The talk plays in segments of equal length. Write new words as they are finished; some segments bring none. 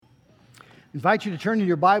Invite you to turn in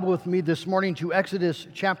your Bible with me this morning to Exodus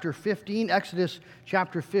chapter 15. Exodus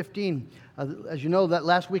chapter 15. As you know, that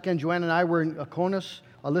last weekend, Joanne and I were in Kaunas,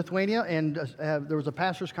 Lithuania, and there was a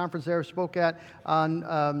pastor's conference there I spoke at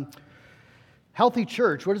on healthy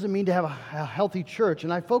church. What does it mean to have a healthy church?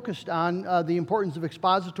 And I focused on the importance of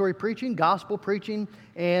expository preaching, gospel preaching,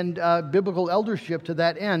 and biblical eldership to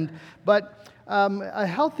that end. But a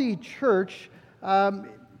healthy church...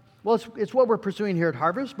 Well, it's what we're pursuing here at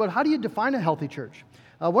Harvest, but how do you define a healthy church?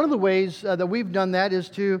 One of the ways that we've done that is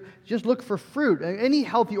to just look for fruit. Any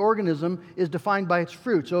healthy organism is defined by its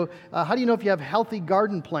fruit. So how do you know if you have healthy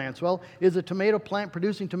garden plants? Well, is a tomato plant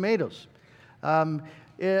producing tomatoes? What's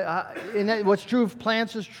true of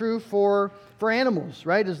plants is true for animals,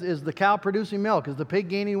 right? Is the cow producing milk? Is the pig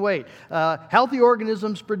gaining weight? Healthy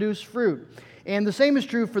organisms produce fruit. And the same is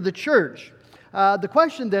true for the church. The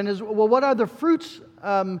question then is, well, what are the fruits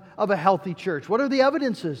of a healthy church? What are the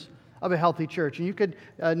evidences of a healthy church? And you could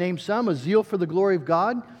name some: a zeal for the glory of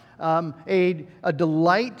God, a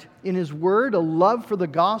delight in His Word, a love for the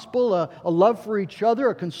gospel, a love for each other,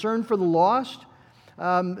 a concern for the lost.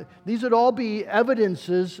 These would all be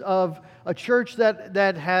evidences of a church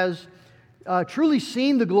that has truly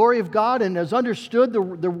seen the glory of God and has understood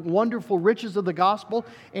the wonderful riches of the gospel,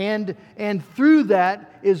 and through that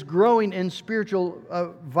is growing in spiritual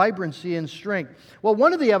vibrancy and strength. Well,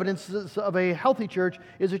 one of the evidences of a healthy church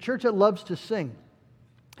is a church that loves to sing.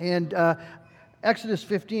 And Exodus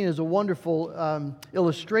 15 is a wonderful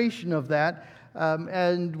illustration of that.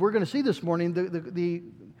 And we're going to see this morning the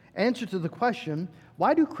answer to the question,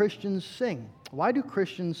 why do Christians sing? Why do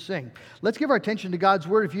Christians sing? Let's give our attention to God's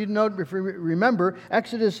Word. If you remember,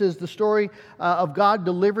 Exodus is the story of God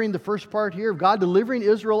delivering, the first part here, of God delivering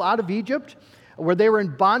Israel out of Egypt, where they were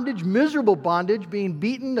in bondage, miserable bondage, being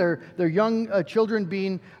beaten, their young children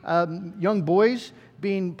being, young boys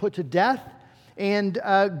being put to death. And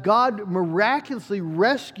God miraculously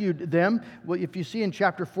rescued them. Well, if you see in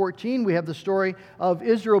chapter 14, we have the story of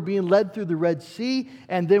Israel being led through the Red Sea.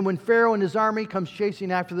 And then when Pharaoh and his army comes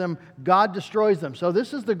chasing after them, God destroys them. So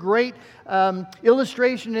this is the great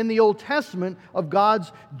illustration in the Old Testament of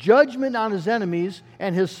God's judgment on His enemies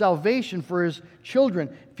and His salvation for His children.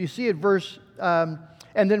 If you see it, and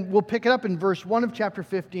then we'll pick it up in verse 1 of chapter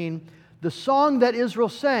 15. The song that Israel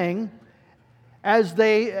sang as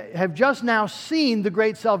they have just now seen the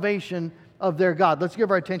great salvation of their God. Let's give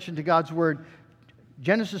our attention to God's Word.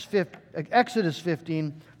 Exodus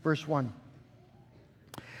 15, verse 1.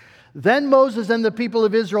 Then Moses and the people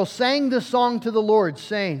of Israel sang this song to the Lord,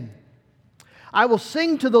 saying, I will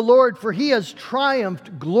sing to the Lord, for He has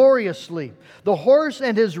triumphed gloriously. The horse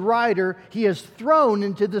and his rider He has thrown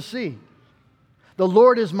into the sea. The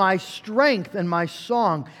Lord is my strength and my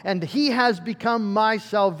song, and He has become my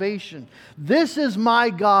salvation. This is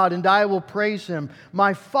my God, and I will praise Him,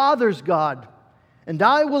 my Father's God, and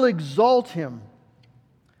I will exalt Him.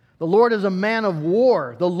 The Lord is a man of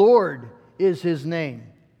war. The Lord is His name.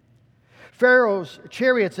 Pharaoh's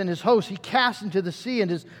chariots and his hosts He cast into the sea,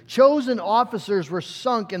 and His chosen officers were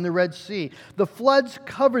sunk in the Red Sea. The floods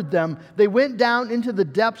covered them. They went down into the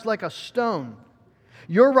depths like a stone.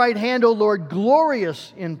 Your right hand, O Lord,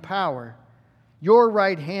 glorious in power. Your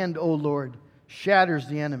right hand, O Lord, shatters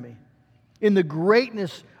the enemy. In the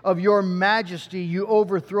greatness of Your majesty, You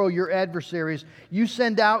overthrow Your adversaries. You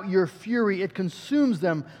send out Your fury. It consumes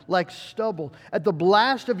them like stubble. At the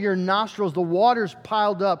blast of Your nostrils, the waters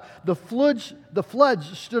piled up. The floods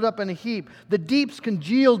stood up in a heap. The deeps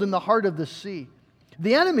congealed in the heart of the sea.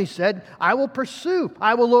 The enemy said, I will pursue,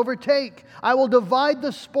 I will overtake, I will divide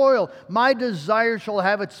the spoil. My desire shall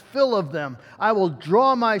have its fill of them. I will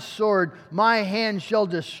draw my sword, my hand shall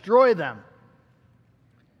destroy them.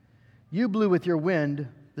 You blew with Your wind,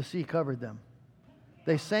 the sea covered them.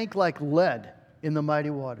 They sank like lead in the mighty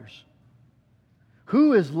waters.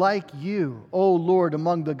 Who is like You, O Lord,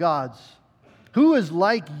 among the gods? Who is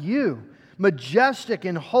like You, majestic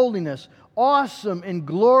in holiness, awesome in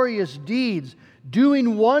glorious deeds,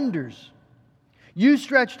 doing wonders? You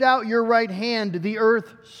stretched out Your right hand, the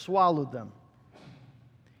earth swallowed them.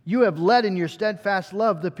 You have led in Your steadfast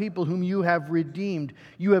love the people whom You have redeemed.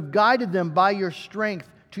 You have guided them by Your strength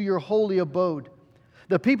to Your holy abode.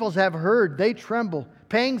 The peoples have heard, they tremble.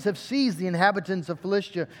 Pangs have seized the inhabitants of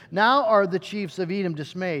Philistia. Now are the chiefs of Edom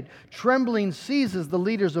dismayed. Trembling seizes the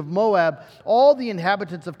leaders of Moab. All the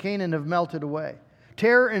inhabitants of Canaan have melted away.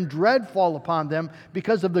 Terror and dread fall upon them.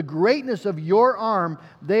 Because of the greatness of Your arm,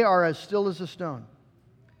 they are as still as a stone.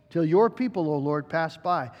 Till Your people, O Lord, pass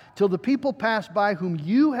by. Till the people pass by whom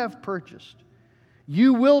You have purchased.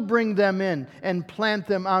 You will bring them in and plant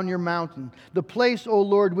them on your mountain, the place, O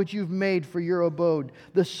Lord, which you've made for your abode,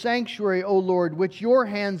 the sanctuary, O Lord, which your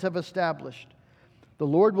hands have established. The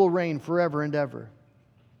Lord will reign forever and ever.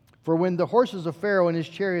 For when the horses of Pharaoh and his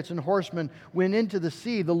chariots and horsemen went into the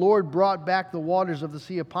sea, the Lord brought back the waters of the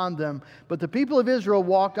sea upon them. But the people of Israel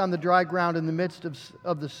walked on the dry ground in the midst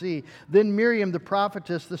of the sea. Then Miriam the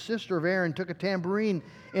prophetess, the sister of Aaron, took a tambourine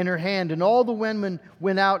in her hand, and all the women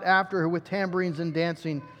went out after her with tambourines and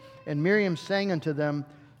dancing. And Miriam sang unto them,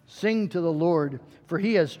 Sing to the Lord, for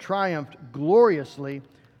he has triumphed gloriously.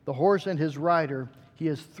 The horse and his rider he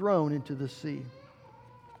has thrown into the sea.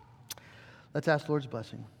 Let's ask the Lord's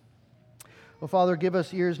blessing. Well, Father, give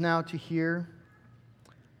us ears now to hear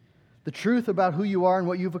the truth about who you are and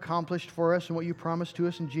what you've accomplished for us and what you promised to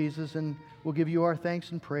us in Jesus. And we'll give you our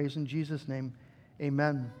thanks and praise in Jesus' name.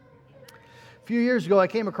 Amen. A few years ago, I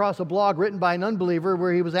came across a blog written by an unbeliever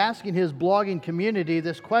where he was asking his blogging community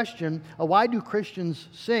this question, why do Christians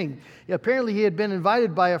sing? Apparently, he had been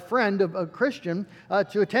invited by a friend, a Christian,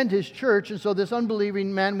 to attend his church, and so this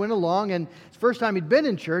unbelieving man went along, and it's the first time he'd been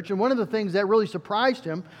in church, and one of the things that really surprised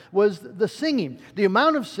him was the singing, the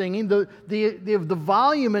amount of singing, the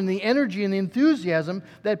volume and the energy and the enthusiasm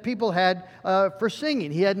that people had for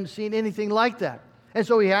singing. He hadn't seen anything like that. And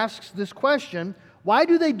so he asks this question, why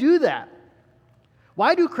do they do that?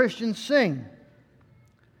 Why do Christians sing?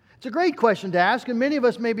 It's a great question to ask, and many of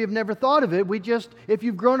us maybe have never thought of it. If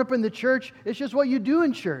you've grown up in the church, it's just what you do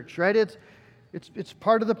in church, right? It's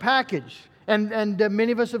part of the package. And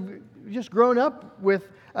many of us have just grown up with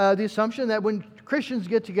the assumption that when Christians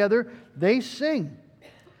get together, they sing.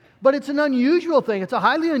 But it's an unusual thing. It's a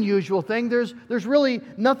highly unusual thing. There's really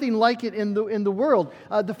nothing like it in the world.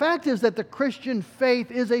 The fact is that the Christian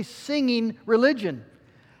faith is a singing religion.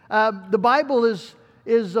 The Bible is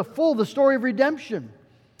full. The story of redemption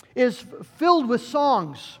is filled with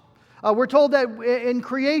songs. We're told that in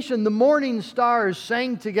creation, the morning stars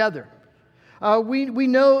sang together. We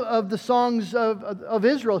know of the songs of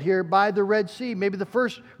Israel here by the Red Sea, maybe the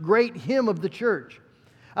first great hymn of the church.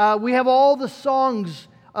 We have all the songs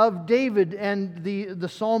of David and the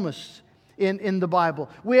psalmists in the Bible.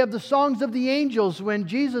 We have the songs of the angels when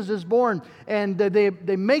Jesus is born, and they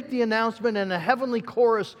make the announcement, and a heavenly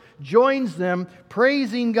chorus joins them,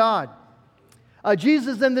 praising God.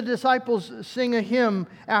 Jesus and the disciples sing a hymn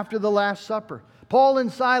after the Last Supper. Paul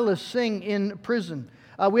and Silas sing in prison.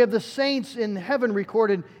 We have the saints in heaven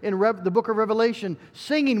recorded in the book of Revelation,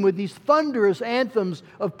 singing with these thunderous anthems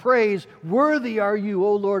of praise, "Worthy are you,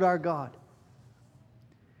 O Lord our God."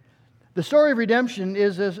 The story of redemption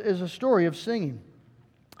is a story of singing.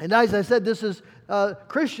 And as I said, this is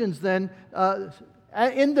Christians then,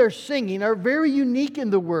 in their singing, are very unique in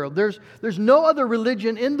the world. There's no other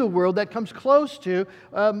religion in the world that comes close to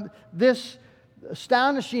this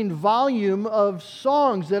astonishing volume of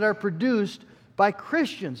songs that are produced by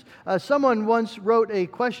Christians. Someone once wrote a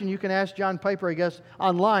question. You can ask John Piper, I guess,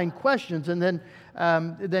 online questions, and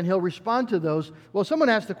then he'll respond to those. Well, someone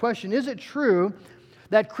asked the question, is it true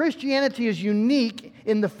that Christianity is unique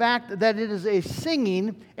in the fact that it is a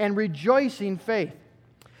singing and rejoicing faith?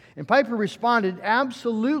 And Piper responded,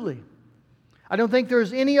 absolutely. I don't think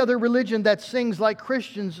there's any other religion that sings like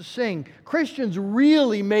Christians sing. Christians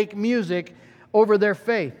really make music over their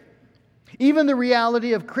faith. Even the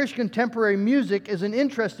reality of Christian contemporary music is an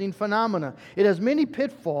interesting phenomenon. It has many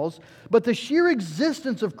pitfalls, but the sheer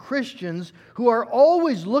existence of Christians who are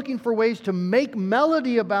always looking for ways to make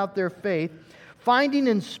melody about their faith, finding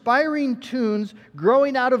inspiring tunes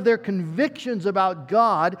growing out of their convictions about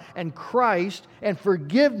God and Christ and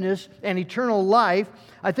forgiveness and eternal life,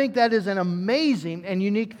 I think that is an amazing and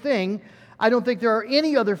unique thing. I don't think there are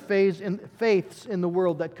any other faiths in the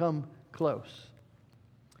world that come close.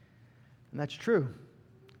 And that's true.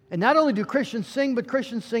 And not only do Christians sing, but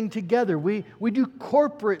Christians sing together. We do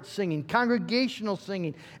corporate singing, congregational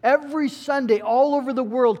singing. Every Sunday, all over the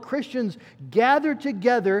world, Christians gather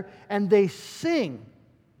together and they sing.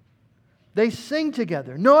 They sing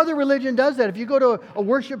together. No other religion does that. If you go to a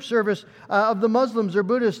worship service of the Muslims or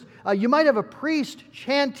Buddhists, you might have a priest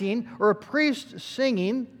chanting or a priest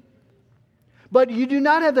singing, but you do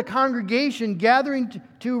not have the congregation gathering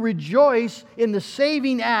to rejoice in the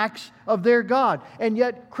saving acts of their God. And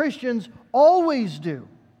yet Christians always do.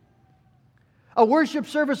 A worship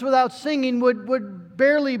service without singing would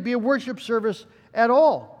barely be a worship service at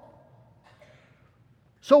all.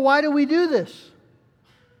 So why do we do this?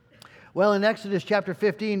 Well, in Exodus chapter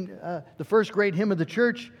 15, the first great hymn of the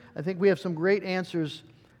church, I think we have some great answers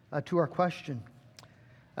to our question.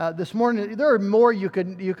 This morning, there are more you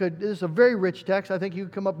could. This is a very rich text. I think you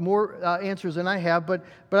could come up with more answers than I have. But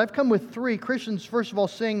I've come with three. Christians, first of all,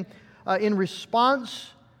 sing in response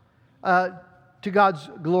to God's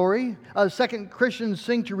glory. Second, Christians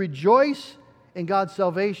sing to rejoice in God's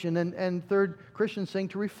salvation. And third, Christians sing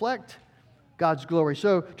to reflect God's glory.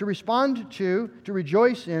 So to respond to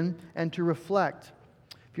rejoice in, and to reflect.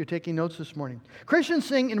 If you're taking notes this morning. Christians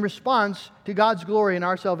sing in response to God's glory and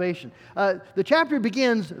our salvation. The chapter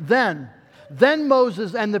begins then. Then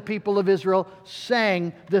Moses and the people of Israel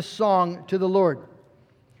sang this song to the Lord.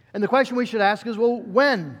 And the question we should ask is, well,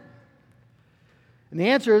 when? And the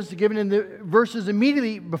answer is given in the verses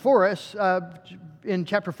immediately before us, in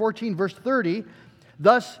chapter 14, verse 30.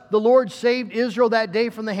 Thus the Lord saved Israel that day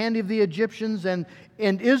from the hand of the Egyptians, and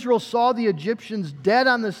Israel saw the Egyptians dead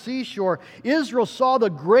on the seashore. Israel saw the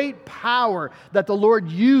great power that the Lord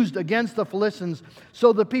used against the Philistines.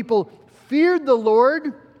 So the people feared the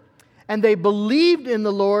Lord, and they believed in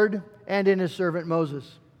the Lord and in His servant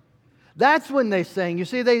Moses. That's when they sang. You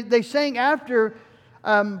see, they sang after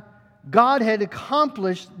God had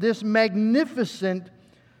accomplished this magnificent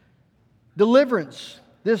deliverance,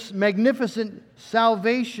 this magnificent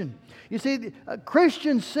salvation. You see,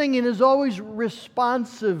 Christian singing is always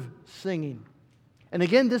responsive singing. And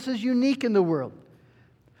again, this is unique in the world.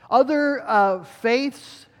 Other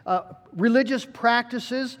faiths, religious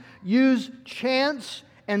practices use chants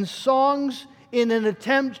and songs in an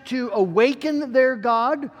attempt to awaken their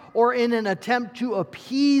God or in an attempt to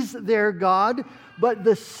appease their God, but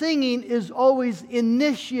the singing is always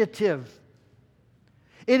initiative.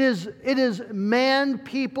 It is man,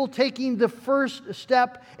 people taking the first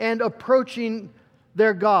step and approaching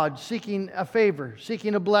their God, seeking a favor,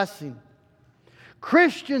 seeking a blessing.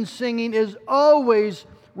 Christian singing is always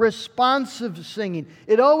responsive singing.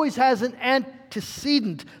 It always has an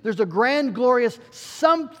antecedent. There's a grand, glorious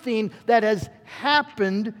something that has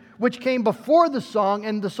happened which came before the song,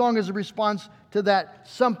 and the song is a response to that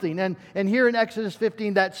something. And here in Exodus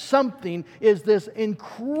 15, that something is this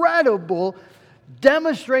incredible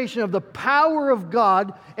demonstration of the power of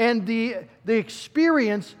God and the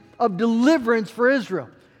experience of deliverance for Israel.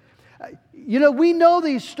 You know, we know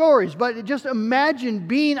these stories, but just imagine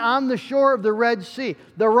being on the shore of the Red Sea,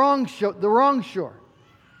 the wrong shore.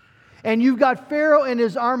 And you've got Pharaoh and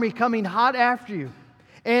his army coming hot after you.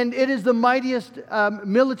 And it is the mightiest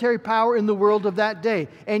military power in the world of that day.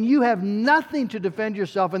 And you have nothing to defend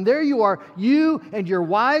yourself. And there you are, you and your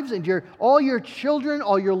wives and all your children,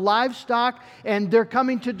 all your livestock, and they're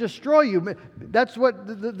coming to destroy you. That's what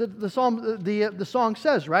the song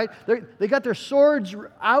says, right? They got their swords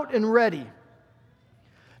out and ready.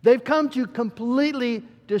 They've come to completely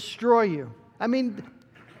destroy you. I mean,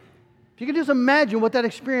 if you can just imagine what that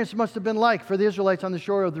experience must have been like for the Israelites on the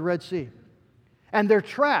shore of the Red Sea. And they're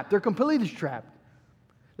trapped. They're completely trapped.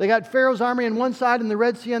 They got Pharaoh's army on one side and the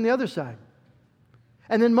Red Sea on the other side.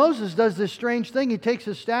 And then Moses does this strange thing. He takes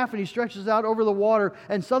his staff and he stretches out over the water,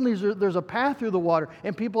 and suddenly there's a path through the water,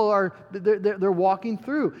 and people are walking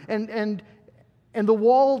through. And the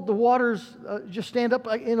waters just stand up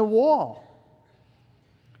in a wall.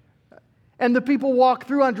 And the people walk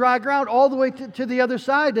through on dry ground all the way to the other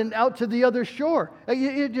side and out to the other shore.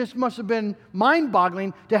 It just must have been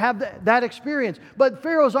mind-boggling to have that experience. But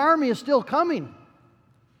Pharaoh's army is still coming.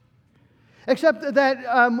 Except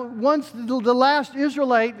that once the last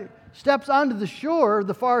Israelite steps onto the shore,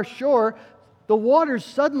 the far shore, the waters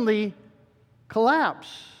suddenly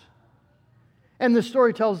collapse. And the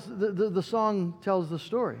story tells, the song tells the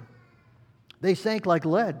story. They sank like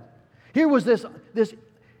lead. Here was this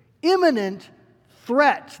imminent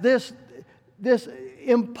threat, this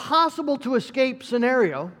impossible to escape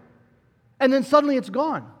scenario, and then suddenly it's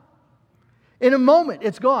gone. In a moment,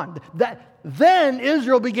 it's gone. Then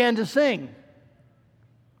Israel began to sing.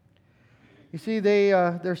 You see,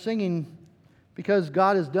 they're singing because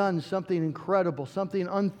God has done something incredible, something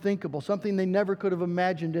unthinkable, something they never could have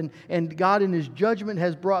imagined. And God in His judgment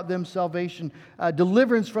has brought them salvation,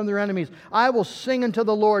 deliverance from their enemies. I will sing unto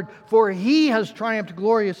the Lord, for He has triumphed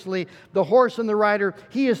gloriously. The horse and the rider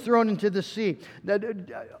He is thrown into the sea. Now,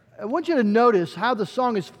 I want you to notice how the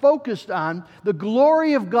song is focused on the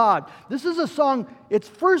glory of God. This is a song, it's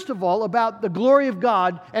first of all about the glory of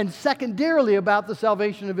God, and secondarily about the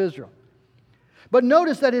salvation of Israel. But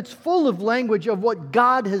notice that it's full of language of what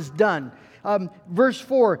God has done. Verse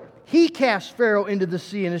 4, He cast Pharaoh into the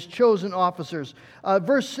sea and his chosen officers.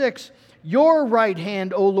 Verse 6, Your right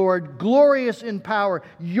hand, O Lord, glorious in power.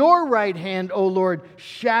 Your right hand, O Lord,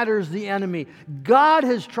 shatters the enemy. God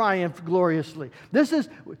has triumphed gloriously.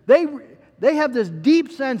 They have this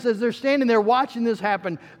deep sense as they're standing there watching this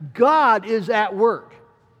happen. God is at work.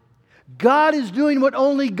 God is doing what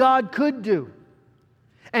only God could do.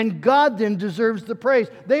 And God then deserves the praise.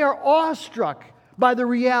 They are awestruck by the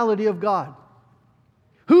reality of God.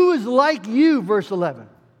 Who is like you, verse 11?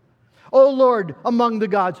 O Lord, among the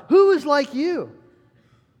gods, who is like you?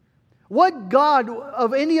 What God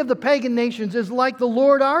of any of the pagan nations is like the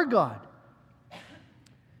Lord our God?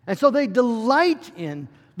 And so they delight in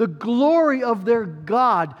the glory of their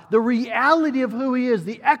God, the reality of who He is,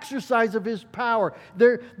 the exercise of His power.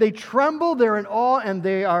 They tremble, they're in awe, and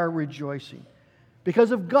they are rejoicing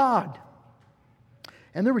because of God.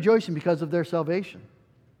 And they're rejoicing because of their salvation.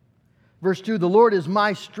 Verse 2, the Lord is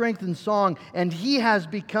my strength and song, and He has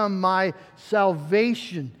become my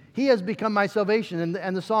salvation. He has become my salvation.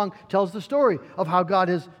 And the song tells the story of how God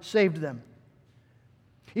has saved them.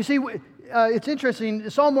 You see, it's interesting.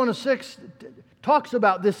 Psalm 106 talks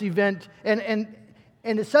about this event, and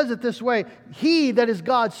it says it this way. He, that is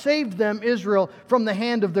God, saved them, Israel, from the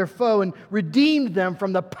hand of their foe and redeemed them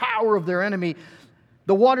from the power of their enemy.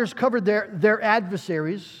 The waters covered their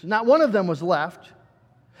adversaries. Not one of them was left.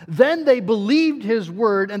 Then they believed His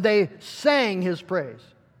word and they sang His praise.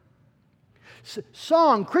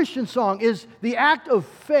 Song, Christian song, is the act of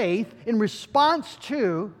faith in response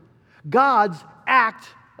to God's act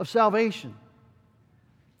of salvation.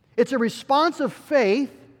 It's a response of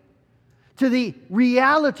faith to the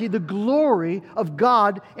reality, the glory of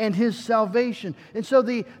God and His salvation. And so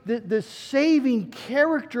the saving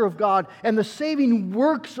character of God and the saving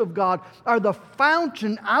works of God are the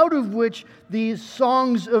fountain out of which these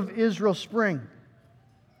songs of Israel spring.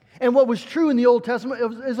 And what was true in the Old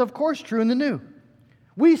Testament is of course true in the New.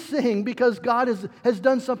 We sing because God has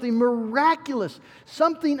done something miraculous,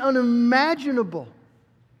 something unimaginable.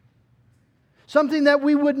 Something that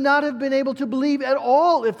we would not have been able to believe at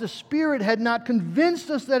all if the Spirit had not convinced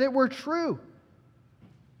us that it were true.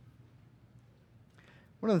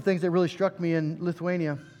 One of the things that really struck me in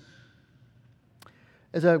Lithuania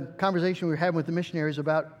is a conversation we were having with the missionaries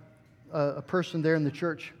about a person there in the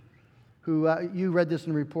church who, you read this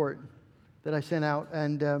in the report that I sent out,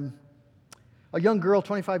 and a young girl,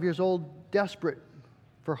 25 years old, desperate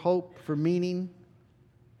for hope, for meaning,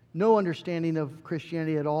 no understanding of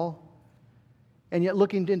Christianity at all. And yet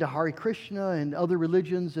looking into Hare Krishna and other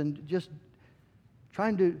religions and just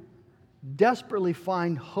trying to desperately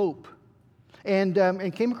find hope. And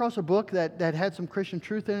came across a book that had some Christian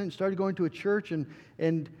truth in it and started going to a church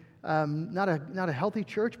and not a healthy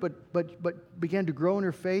church, but began to grow in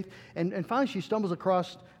her faith. And finally she stumbles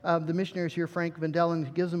across the missionaries here, Frank Vendel,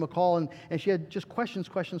 and gives them a call. And she had just questions,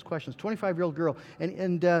 25-year-old girl.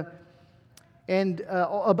 And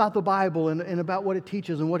about the Bible and about what it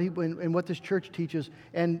teaches and what this church teaches.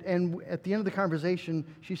 And at the end of the conversation,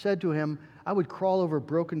 she said to him, I would crawl over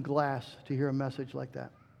broken glass to hear a message like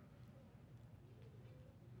that.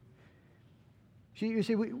 You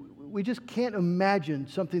see, we just can't imagine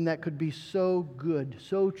something that could be so good,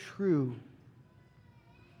 so true,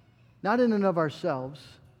 not in and of ourselves.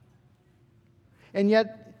 And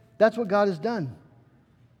yet, that's what God has done.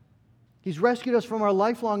 He's rescued us from our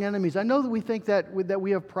lifelong enemies. I know that we think that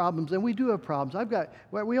we have problems, and we do have problems.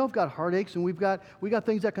 We all have got heartaches, and we got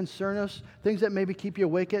things that concern us, things that maybe keep you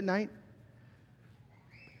awake at night.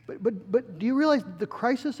 But do you realize the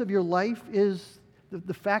crisis of your life is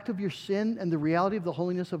the fact of your sin and the reality of the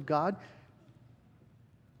holiness of God?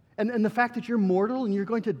 And the fact that you're mortal and you're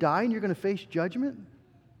going to die and you're going to face judgment?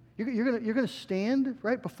 You're going to stand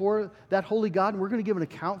right before that holy God, and we're going to give an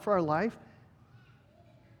account for our life.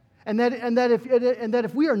 And that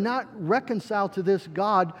if we are not reconciled to this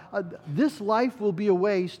God, this life will be a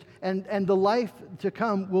waste, and the life to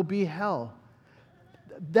come will be hell.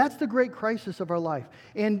 That's the great crisis of our life.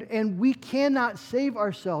 And we cannot save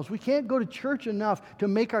ourselves. We can't go to church enough to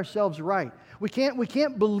make ourselves right. We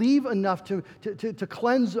can't believe enough to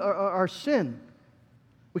cleanse our sin.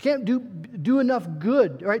 We can't do enough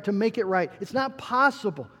good, right, to make it right. It's not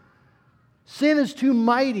possible. Sin is too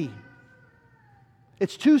mighty.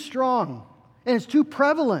 It's too strong, and it's too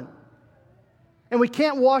prevalent, and we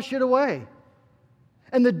can't wash it away.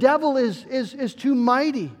 And the devil is too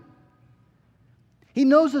mighty. He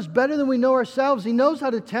knows us better than we know ourselves. He knows how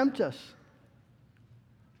to tempt us.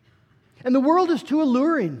 And the world is too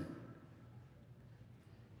alluring.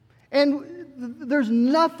 And there's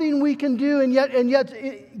nothing we can do, and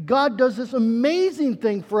yet God does this amazing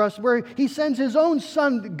thing for us where He sends His own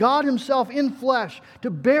Son, God Himself in flesh, to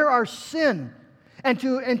bear our sin and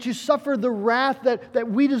to suffer the wrath that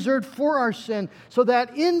we deserved for our sin, so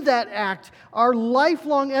that in that act, our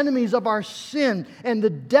lifelong enemies of our sin and the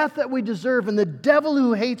death that we deserve and the devil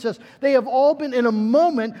who hates us, they have all been in a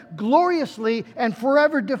moment gloriously and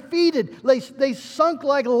forever defeated. They sunk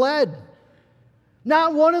like lead.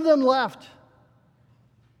 Not one of them left.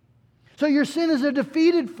 So your sin is a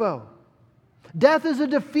defeated foe. Death is a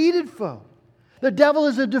defeated foe. The devil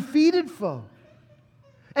is a defeated foe.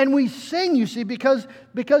 And we sing, you see, because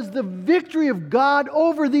the victory of God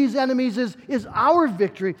over these enemies is our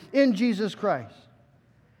victory in Jesus Christ.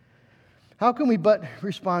 How can we but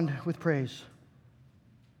respond with praise?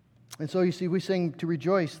 And so you see, we sing to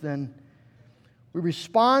rejoice then. We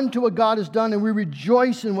respond to what God has done and we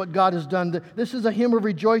rejoice in what God has done. This is a hymn of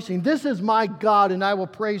rejoicing. This is my God and I will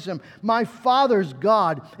praise Him. My Father's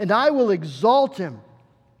God and I will exalt Him.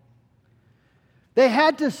 They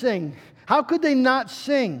had to sing. How could they not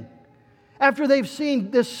sing after they've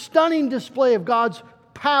seen this stunning display of God's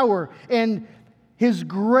power and His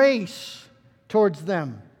grace towards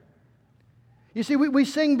them? You see, we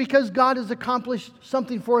sing because God has accomplished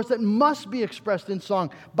something for us that must be expressed in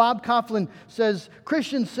song. Bob Coughlin says,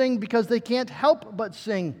 Christians sing because they can't help but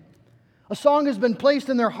sing. A song has been placed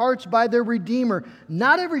in their hearts by their Redeemer.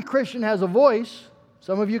 Not every Christian has a voice.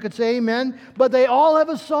 Some of you could say amen, but they all have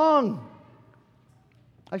a song.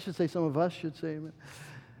 I should say some of us should say amen.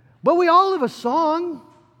 But we all have a song.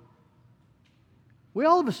 We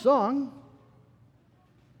all have a song.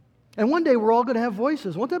 And one day we're all going to have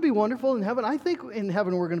voices. Won't that be wonderful in heaven? I think in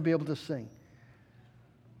heaven we're going to be able to sing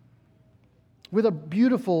with a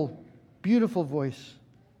beautiful, beautiful voice.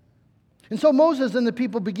 And so Moses and the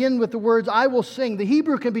people begin with the words, I will sing. The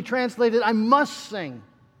Hebrew can be translated, I must sing.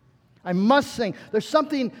 I must sing. There's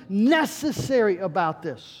something necessary about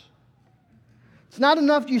this. It's not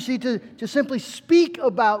enough, you see, to simply speak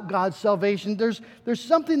about God's salvation. There's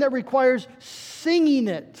something that requires singing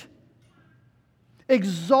it.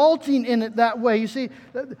 Exalting in it that way. You see,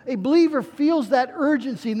 a believer feels that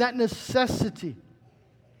urgency and that necessity.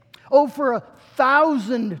 Oh, for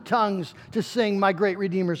 1,000 tongues to sing my great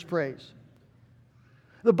Redeemer's praise.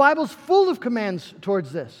 The Bible's full of commands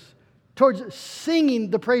towards this, towards singing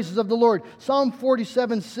the praises of the Lord. Psalm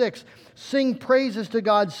 47:6, sing praises to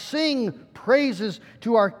God, sing praises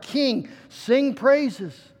to our King, sing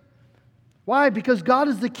praises. Why? Because God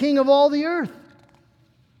is the King of all the earth.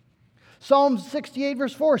 Psalm 68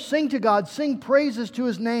 verse 4, sing to God, sing praises to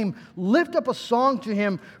His name. Lift up a song to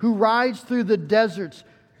Him who rides through the deserts.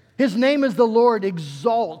 His name is the Lord,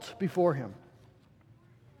 exalt before Him.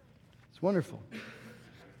 It's wonderful.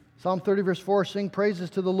 Psalm 30 verse 4, sing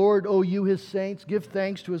praises to the Lord, O you His saints. Give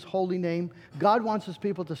thanks to His holy name. God wants His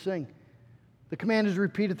people to sing. The command is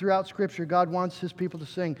repeated throughout Scripture. God wants His people to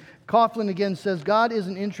sing. Coughlin again says, God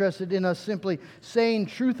isn't interested in us simply saying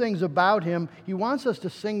true things about Him. He wants us to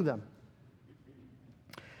sing them.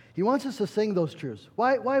 He wants us to sing those truths.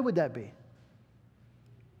 Why would that be?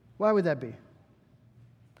 Why would that be?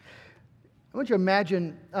 I want you to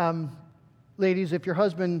imagine, ladies, if your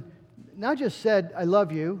husband not just said, I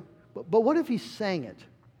love you, but what if he sang it?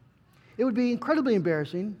 It would be incredibly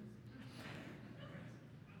embarrassing.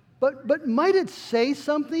 But might it say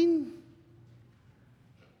something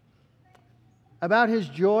about his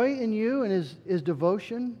joy in you and his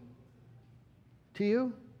devotion to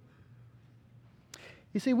you?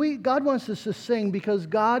 You see, God wants us to sing because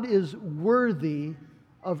God is worthy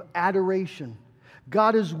of adoration.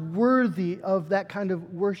 God is worthy of that kind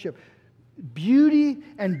of worship. Beauty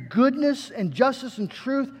and goodness and justice and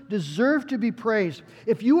truth deserve to be praised.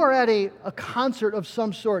 If you are at a concert of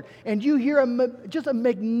some sort and you hear just a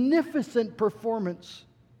magnificent performance,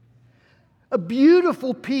 a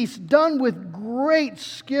beautiful piece done with great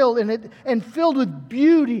skill in it and filled with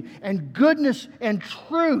beauty and goodness and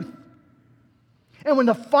truth, and when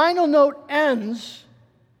the final note ends,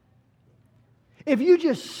 if you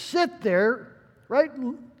just sit there, right,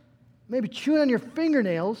 maybe chewing on your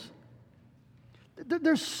fingernails,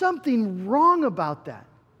 there's something wrong about that.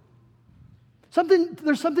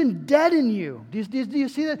 There's something dead in you. Do you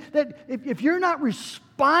see that? That if you're not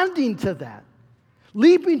responding to that,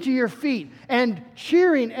 leaping to your feet and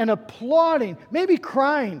cheering and applauding, maybe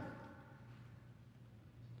crying,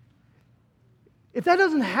 if that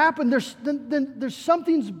doesn't happen, then there's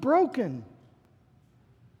something's broken.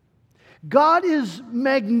 God is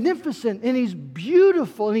magnificent and He's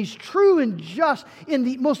beautiful and He's true and just in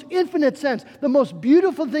the most infinite sense. The most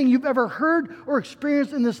beautiful thing you've ever heard or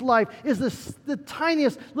experienced in this life is the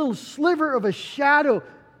tiniest little sliver of a shadow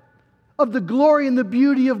of the glory and the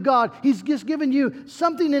beauty of God. He's just given you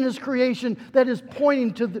something in His creation that is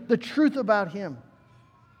pointing to the truth about Him.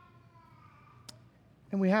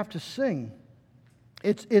 And we have to sing.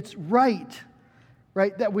 It's right,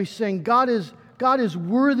 that we sing. God is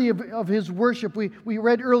worthy of His worship. We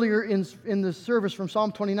read earlier in the service from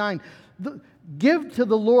Psalm 29, give to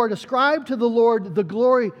the Lord, ascribe to the Lord the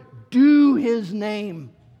glory due His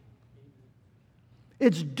name.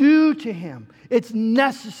 It's due to Him. It's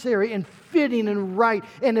necessary and fitting and right.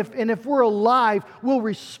 And if we're alive, we'll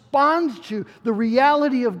respond to the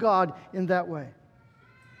reality of God in that way.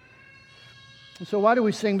 And so why do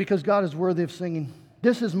we sing? Because God is worthy of singing.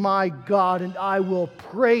 This is my God, and I will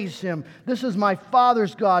praise Him. This is my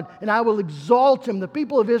Father's God, and I will exalt Him. The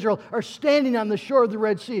people of Israel are standing on the shore of the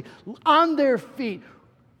Red Sea, on their feet,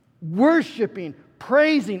 worshiping,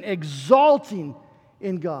 praising, exalting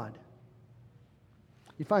in God.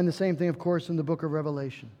 You find the same thing, of course, in the book of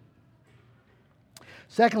Revelation.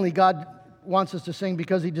 Secondly, God wants us to sing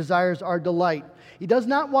because He desires our delight. He does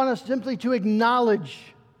not want us simply to acknowledge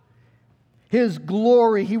His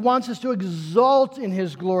glory. He wants us to exalt in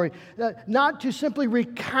His glory, not to simply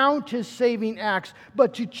recount His saving acts,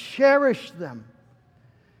 but to cherish them,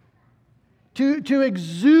 to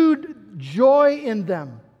exude joy in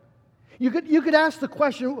them. You could ask the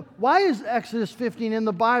question, why is Exodus 15 in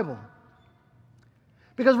the Bible?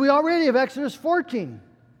 Because we already have Exodus 14,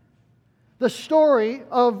 the story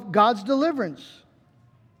of God's deliverance.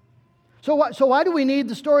 So why do we need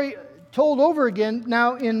the story told over again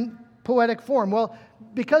now in poetic form? Well,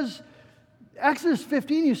 because Exodus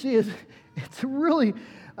 15, you see, it's really,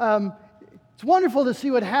 it's wonderful to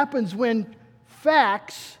see what happens when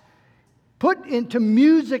facts put into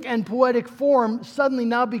music and poetic form suddenly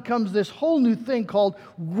now becomes this whole new thing called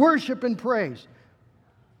worship and praise.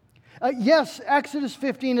 Yes, Exodus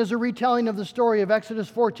 15 is a retelling of the story of Exodus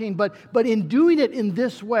 14, but in doing it in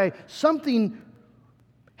this way, something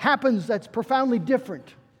happens that's profoundly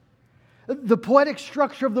different. The poetic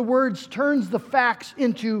structure of the words turns the facts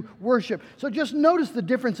into worship. So just notice the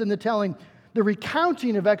difference in the telling, the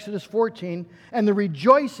recounting of Exodus 14 and the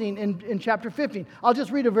rejoicing in chapter 15. I'll just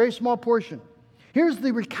read a very small portion. Here's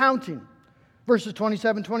the recounting, verses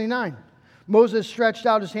 27, 29. Moses stretched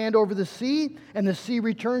out his hand over the sea, and the sea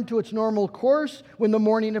returned to its normal course when the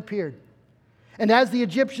morning appeared. And as the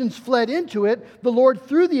Egyptians fled into it, the Lord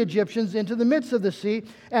threw the Egyptians into the midst of the sea,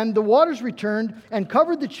 and the waters returned and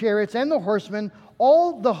covered the chariots and the horsemen,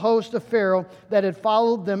 all the host of Pharaoh that had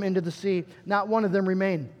followed them into the sea. Not one of them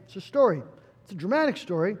remained. It's a story. It's a dramatic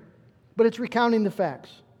story, but it's recounting the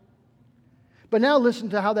facts. But now listen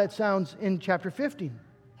to how that sounds in chapter 15.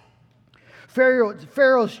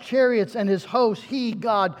 Pharaoh's chariots and his host, he,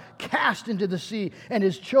 God, cast into the sea, and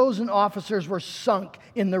his chosen officers were sunk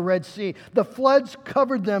in the Red Sea. The floods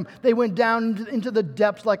covered them. They went down into the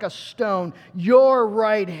depths like a stone. Your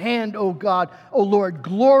right hand, O God, O Lord,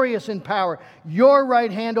 glorious in power. Your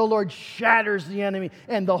right hand, O Lord, shatters the enemy.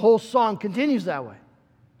 And the whole song continues that way.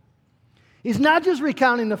 He's not just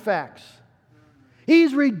recounting the facts.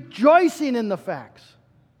 He's rejoicing in the facts.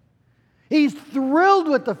 He's thrilled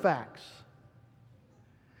with the facts.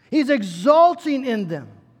 He's exalting in them.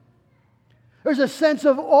 There's a sense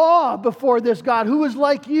of awe before this God who is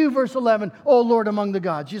like you, verse 11, O Lord among the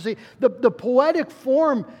gods. You see, the poetic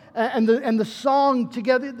form and the song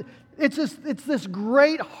together, it's this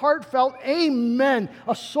great heartfelt amen,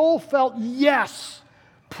 a soul-felt yes.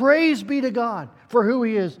 Praise be to God for who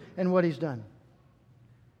He is and what He's done.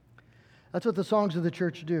 That's what the songs of the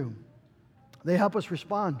church do. They help us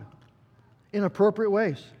respond in appropriate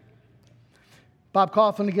ways. Bob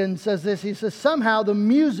Kauflin again says this. He says, somehow the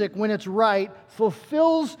music, when it's right,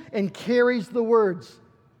 fulfills and carries the words.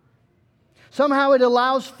 Somehow it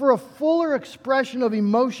allows for a fuller expression of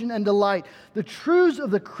emotion and delight. The truths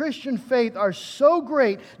of the Christian faith are so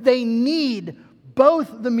great, they need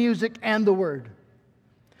both the music and the word.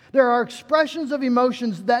 There are expressions of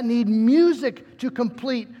emotions that need music to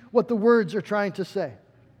complete what the words are trying to say.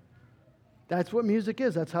 That's what music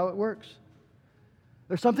is. That's how it works.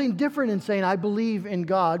 There's something different in saying, I believe in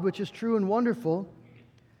God, which is true and wonderful.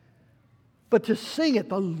 But to sing it,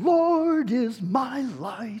 the Lord is my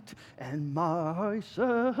light and my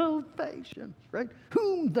salvation, right?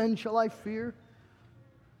 Whom then shall I fear?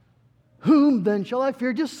 Whom then shall I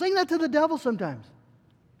fear? Just sing that to the devil sometimes.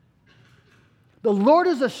 The Lord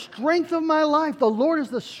is the strength of my life. The Lord is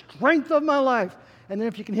the strength of my life. And then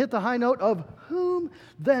if you can hit the high note of whom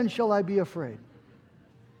then shall I be afraid?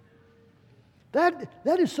 That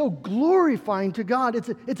is so glorifying to God.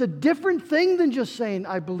 It's a different thing than just saying,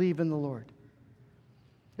 I believe in the Lord.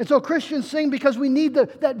 And so Christians sing because we need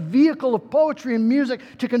that vehicle of poetry and music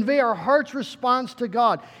to convey our heart's response to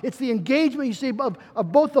God. It's the engagement, you see,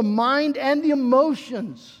 of both the mind and the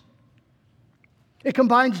emotions. It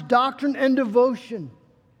combines doctrine and devotion.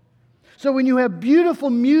 So when you have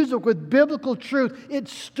beautiful music with biblical truth, it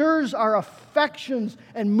stirs our affections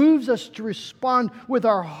and moves us to respond with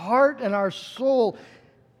our heart and our soul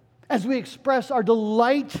as we express our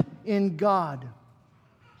delight in God.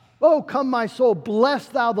 Oh, come my soul, bless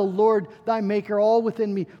thou the Lord thy Maker, all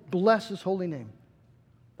within me. Bless His holy name.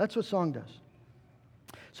 That's what song does.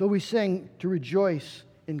 So we sing to rejoice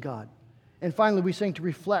in God. And finally, we sing to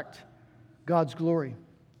reflect God's glory.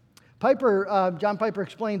 John Piper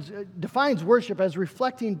defines worship as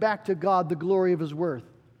reflecting back to God the glory of His worth.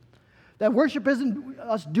 That worship isn't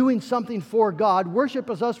us doing something for God. Worship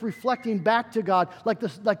is us reflecting back to God. Like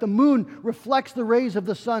the moon reflects the rays of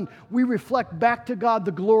the sun, we reflect back to God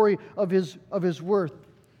the glory of His worth.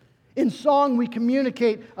 In song, we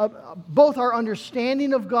communicate both our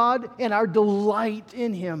understanding of God and our delight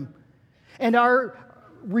in Him, and our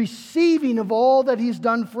receiving of all that He's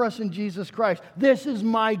done for us in Jesus Christ. This is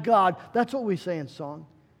my God. That's what we say in song.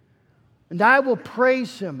 And I will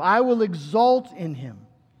praise Him. I will exalt in Him.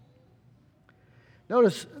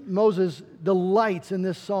 Notice Moses delights in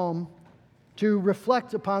this psalm to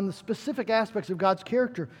reflect upon the specific aspects of God's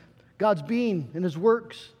character, God's being and His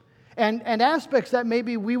works, and aspects that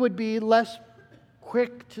maybe we would be less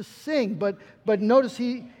quick to sing. But notice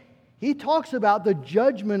he talks about the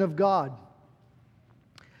judgment of God.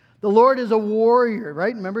 The Lord is a warrior,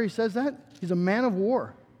 right? Remember he says that? He's a man of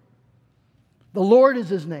war. The Lord is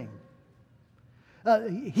His name.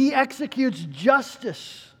 He executes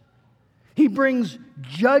justice. He brings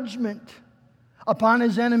judgment upon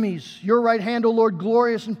His enemies. Your right hand, O Lord,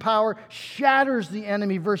 glorious in power, shatters the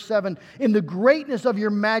enemy. Verse 7, in the greatness of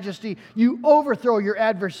your majesty, you overthrow your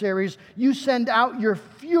adversaries. You send out your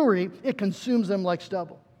fury. It consumes them like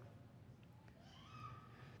stubble.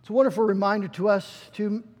 It's a wonderful reminder to us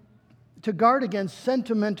to guard against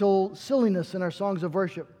sentimental silliness in our songs of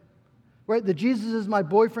worship. Right? The Jesus is my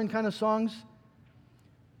boyfriend kind of songs.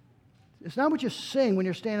 It's not what you sing when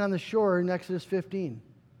you're standing on the shore in Exodus 15.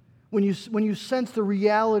 When you sense the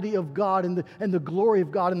reality of God and the glory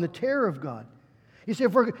of God and the terror of God. You see,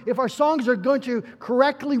 if our songs are going to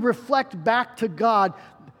correctly reflect back to God,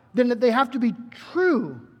 then they have to be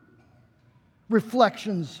true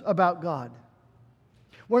reflections about God.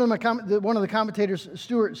 One of the commentators,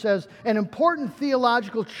 Stuart, says, an important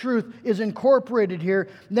theological truth is incorporated here,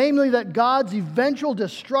 namely that God's eventual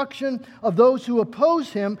destruction of those who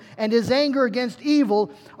oppose Him and His anger against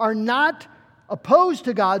evil are not opposed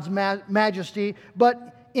to God's majesty,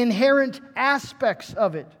 but inherent aspects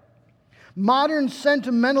of it. Modern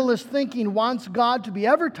sentimentalist thinking wants God to be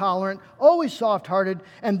ever tolerant, always soft-hearted,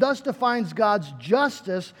 and thus defines God's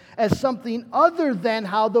justice as something other than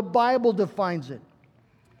how the Bible defines it.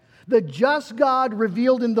 The just God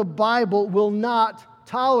revealed in the Bible will not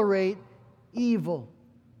tolerate evil.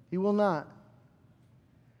 He will not.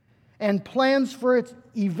 And plans for its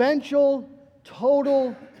eventual,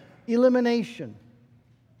 total elimination.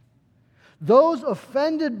 Those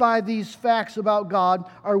offended by these facts about God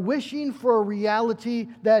are wishing for a reality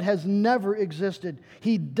that has never existed.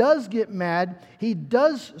 He does get mad, He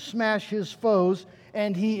does smash His foes,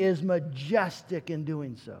 and He is majestic in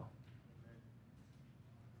doing so.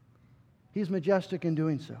 He's majestic in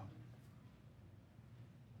doing so.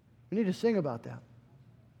 We need to sing about that.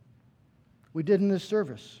 We did in this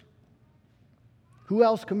service. Who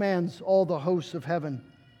else commands all the hosts of heaven?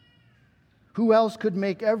 Who else could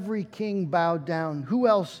make every king bow down? Who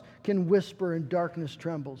else can whisper and darkness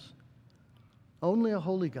trembles? Only a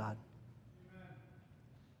holy God.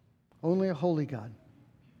 Only a holy God.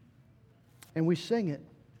 And we sing it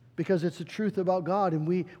because it's the truth about God, and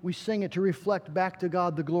we sing it to reflect back to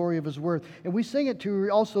God the glory of His worth. And we sing it to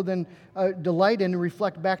also then delight in and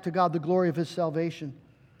reflect back to God the glory of His salvation.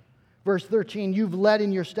 Verse 13, you've led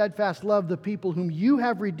in your steadfast love the people whom you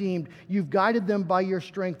have redeemed. You've guided them by your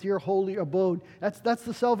strength to your holy abode. That's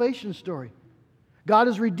the salvation story. God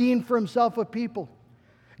has redeemed for Himself a people.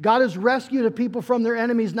 God has rescued a people from their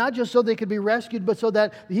enemies, not just so they could be rescued, but so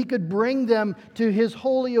that He could bring them to His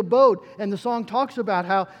holy abode. And the song talks about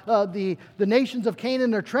how the nations of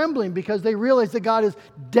Canaan are trembling because they realize that God is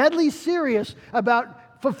deadly serious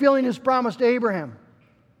about fulfilling His promise to Abraham.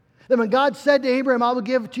 That when God said to Abraham, I will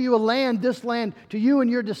give to you a land, this land, to you and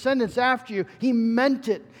your descendants after you, He meant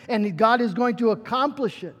it, and God is going to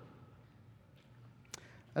accomplish it.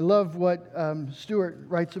 I love what Stuart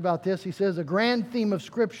writes about this. He says, a grand theme of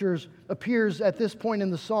Scriptures appears at this point in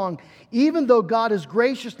the song. Even though God has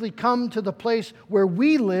graciously come to the place where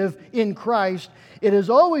we live in Christ, it has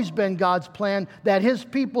always been God's plan that His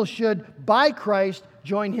people should, by Christ,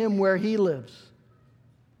 join Him where He lives.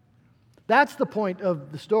 That's the point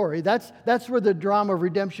of the story. That's where the drama of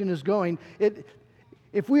redemption is going.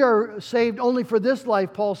 If we are saved only for this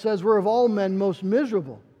life, Paul says, we're of all men most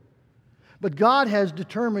miserable. But God has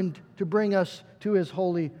determined to bring us to His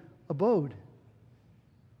holy abode.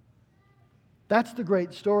 That's the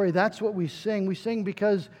great story. That's what we sing. We sing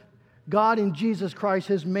because God in Jesus Christ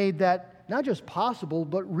has made that not just possible,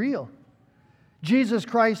 but real. Jesus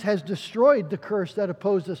Christ has destroyed the curse that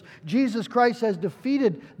opposed us. Jesus Christ has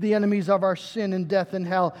defeated the enemies of our sin and death and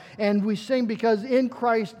hell. And we sing because in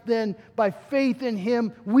Christ then, by faith in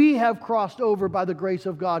Him, we have crossed over by the grace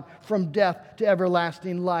of God from death to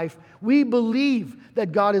everlasting life. We believe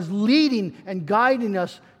that God is leading and guiding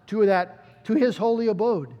us to His holy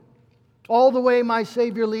abode. All the way my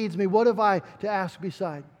Savior leads me, what have I to ask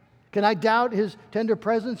beside? Can I doubt His tender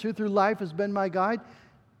presence who through life has been my guide?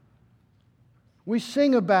 We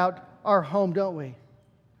sing about our home, don't we?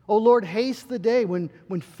 O Lord, haste the day when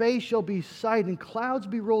face shall be sight and clouds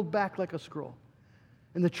be rolled back like a scroll,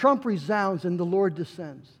 and the trump resounds and the Lord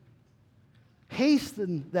descends.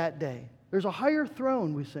 Hasten that day. There's a higher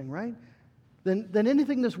throne, we sing, right? Than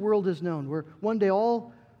anything this world has known, where one day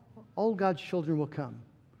all God's children will come.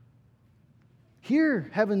 Hear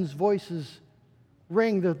heaven's voices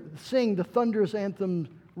sing the thunderous anthem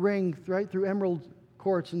ring right through emerald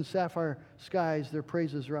courts and sapphire skies, their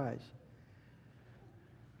praises rise.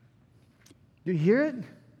 Do you hear it? Do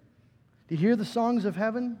you hear the songs of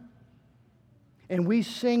heaven? And we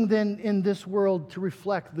sing then in this world to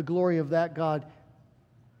reflect the glory of that God.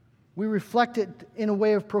 We reflect it in a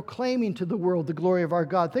way of proclaiming to the world the glory of our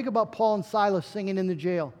God. Think about Paul and Silas singing in the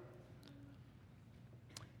jail.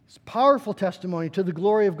 It's a powerful testimony to the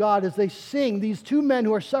glory of God as they sing, these two men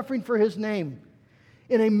who are suffering for His name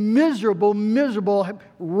in a miserable,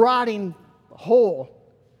 rotting hole,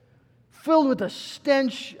 filled with a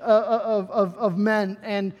stench of men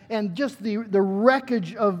and just the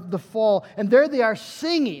wreckage of the fall. And there they are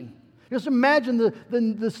singing. Just imagine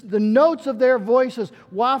the notes of their voices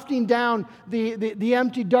wafting down the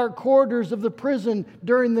empty, dark corridors of the prison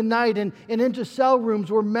during the night and into cell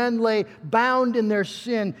rooms where men lay bound in their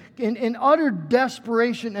sin, in utter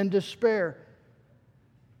desperation and despair.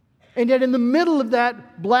 And yet in the middle of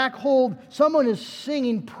that black hole, someone is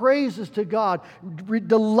singing praises to God,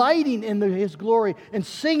 delighting in His glory and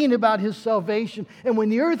singing about His salvation. And when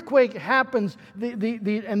the earthquake happens,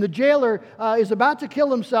 and the jailer is about to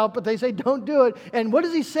kill himself, but they say, don't do it. And what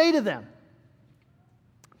does he say to them?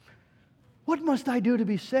 What must I do to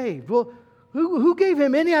be saved? Well, who gave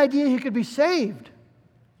him any idea he could be saved?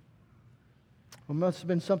 Well, it must have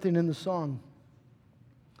been something in the song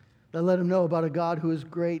that let him know about a God who is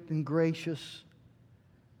great and gracious,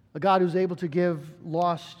 a God who's able to give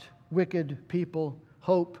lost, wicked people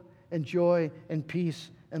hope and joy and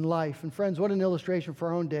peace and life. And friends, what an illustration for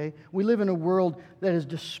our own day. We live in a world that is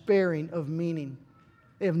despairing of meaning.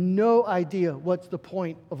 They have no idea what's the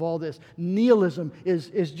point of all this. Nihilism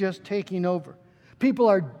is just taking over. People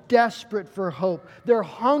are desperate for hope. They're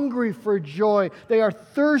hungry for joy. They are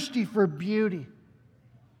thirsty for beauty.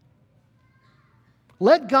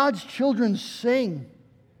 Let God's children sing.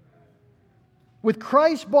 With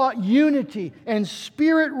Christ-bought unity and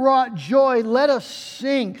Spirit-wrought joy, let us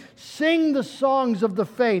sing. Sing the songs of the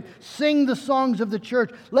faith. Sing the songs of the church.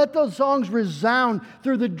 Let those songs resound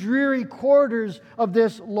through the dreary corridors of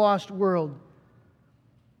this lost world,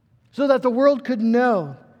 so that the world could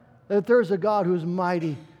know that there is a God who is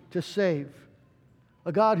mighty to save,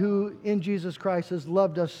 a God who in Jesus Christ has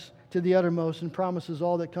loved us to the uttermost and promises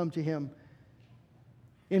all that come to Him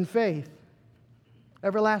in faith,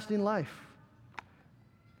 everlasting life.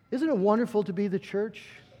 Isn't it wonderful to be the church,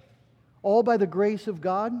 all by the grace of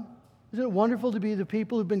God? Isn't it wonderful to be the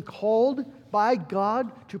people who've been called by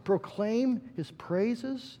God to proclaim His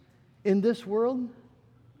praises in this world?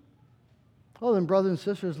 Oh, then, brothers and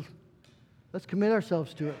sisters, let's commit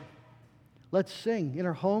ourselves to it. Let's sing in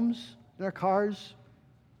our homes, in our cars,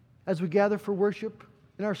 as we gather for worship,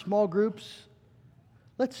 in our small groups.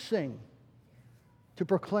 Let's sing to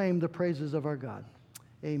proclaim the praises of our God.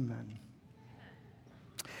 Amen.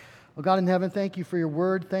 Oh, God in heaven, thank You for Your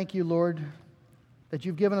word. Thank You, Lord, that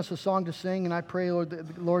You've given us a song to sing. And I pray,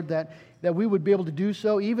 Lord, that we would be able to do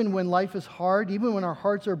so even when life is hard, even when our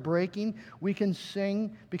hearts are breaking. We can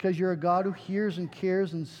sing because You're a God who hears and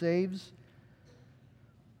cares and saves.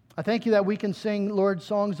 I thank You that we can sing, Lord,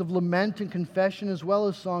 songs of lament and confession as well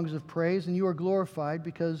as songs of praise. And You are glorified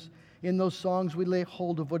because in those songs we lay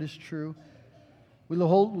hold of what is true. We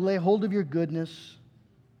lay hold of Your goodness.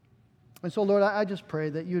 And so, Lord, I just pray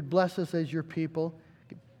that You would bless us as Your people.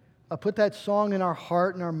 Put that song in our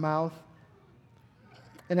heart and our mouth.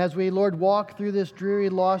 And as we, Lord, walk through this dreary,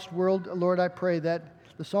 lost world, Lord, I pray that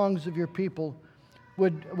the songs of Your people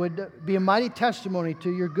would be a mighty testimony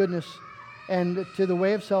to your goodness and to the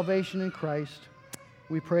way of salvation in Christ.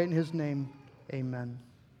 We pray it in His name. Amen.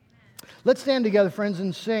 Let's stand together, friends,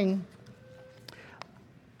 and sing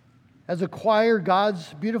as a choir,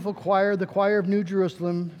 God's beautiful choir, the choir of New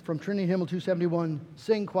Jerusalem from Trinity Hymnal 271.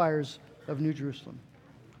 Sing, choirs of New Jerusalem.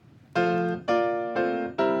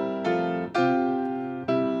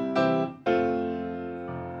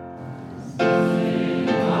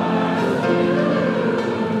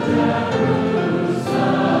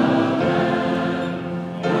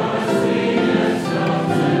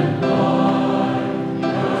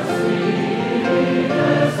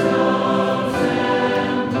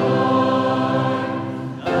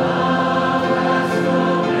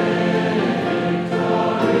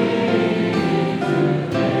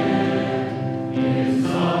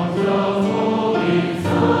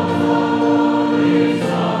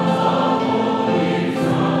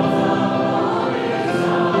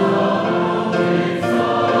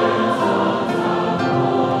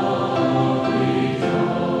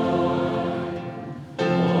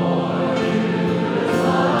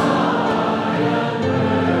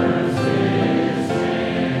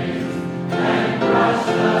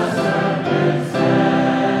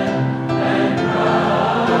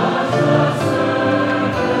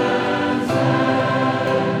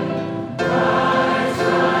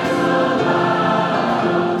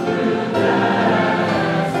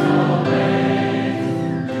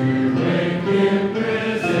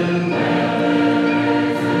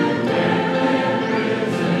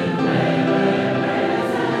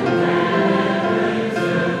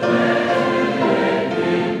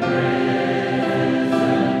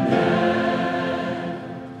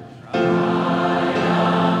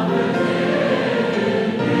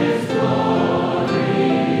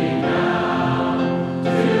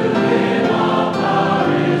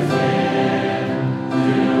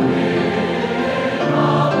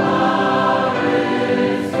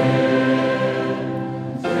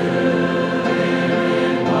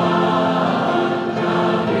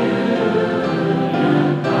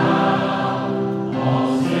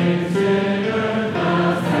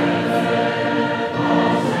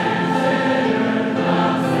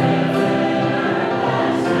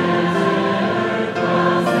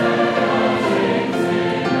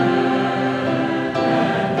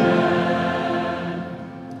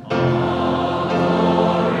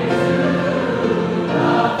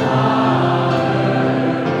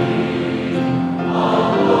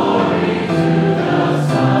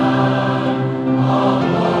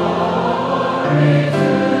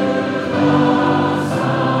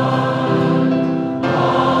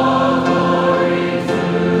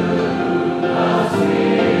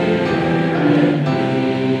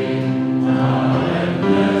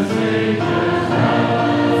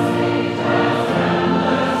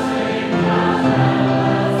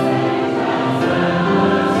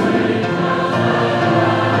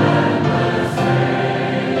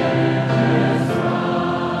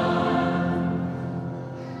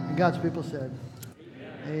 God's people said,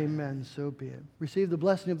 Amen. So be it. Receive the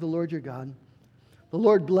blessing of the Lord your God. The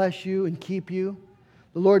Lord bless you and keep you.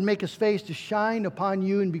 The Lord make His face to shine upon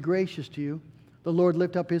you and be gracious to you. The Lord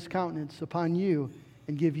lift up His countenance upon you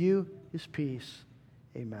and give you His peace.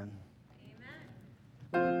 Amen.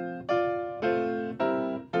 Amen.